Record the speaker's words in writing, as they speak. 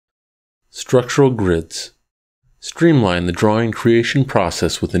Structural grids. Streamline the drawing creation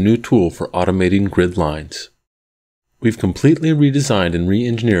process with a new tool for automating grid lines. We've completely redesigned and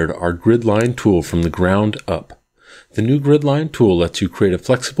re-engineered our grid line tool from the ground up. The new grid line tool lets you create a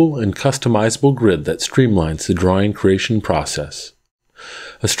flexible and customizable grid that streamlines the drawing creation process.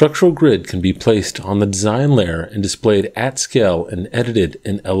 A structural grid can be placed on the design layer and displayed at scale and edited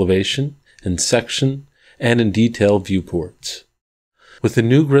in elevation, in section, and in detail viewports. With the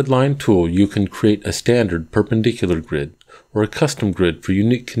new grid line tool, you can create a standard perpendicular grid or a custom grid for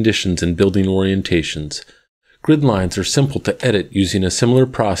unique conditions and building orientations. Grid lines are simple to edit using a similar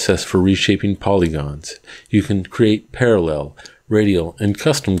process for reshaping polygons. You can create parallel, radial, and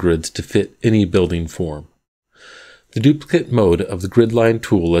custom grids to fit any building form. The duplicate mode of the grid line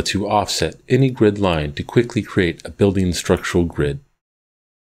tool lets you offset any grid line to quickly create a building structural grid.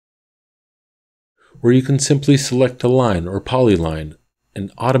 Or you can simply select a line or polyline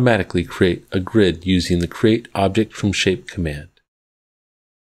and automatically create a grid using the Create Object from Shape command.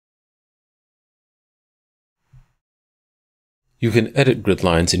 You can edit grid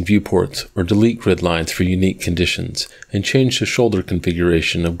lines in viewports or delete grid lines for unique conditions, and change the shoulder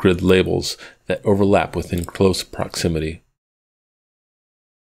configuration of grid labels that overlap within close proximity.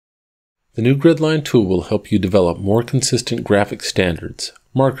 The new grid line tool will help you develop more consistent graphic standards.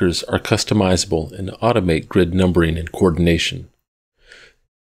 Markers are customizable and automate grid numbering and coordination.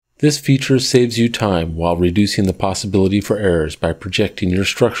 This feature saves you time while reducing the possibility for errors by projecting your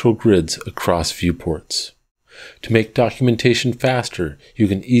structural grids across viewports. To make documentation faster, you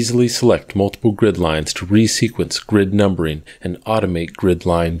can easily select multiple grid lines to resequence grid numbering and automate grid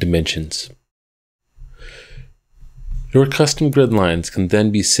line dimensions. Your custom grid lines can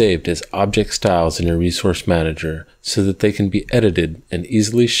then be saved as object styles in your resource manager so that they can be edited and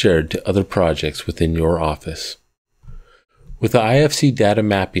easily shared to other projects within your office. With the IFC data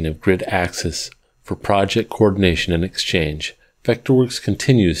mapping of grid axis for project coordination and exchange, Vectorworks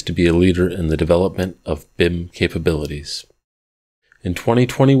continues to be a leader in the development of BIM capabilities. In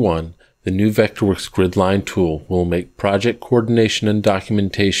 2021, the new Vectorworks grid line tool will make project coordination and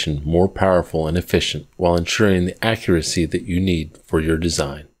documentation more powerful and efficient while ensuring the accuracy that you need for your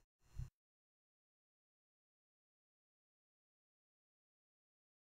design.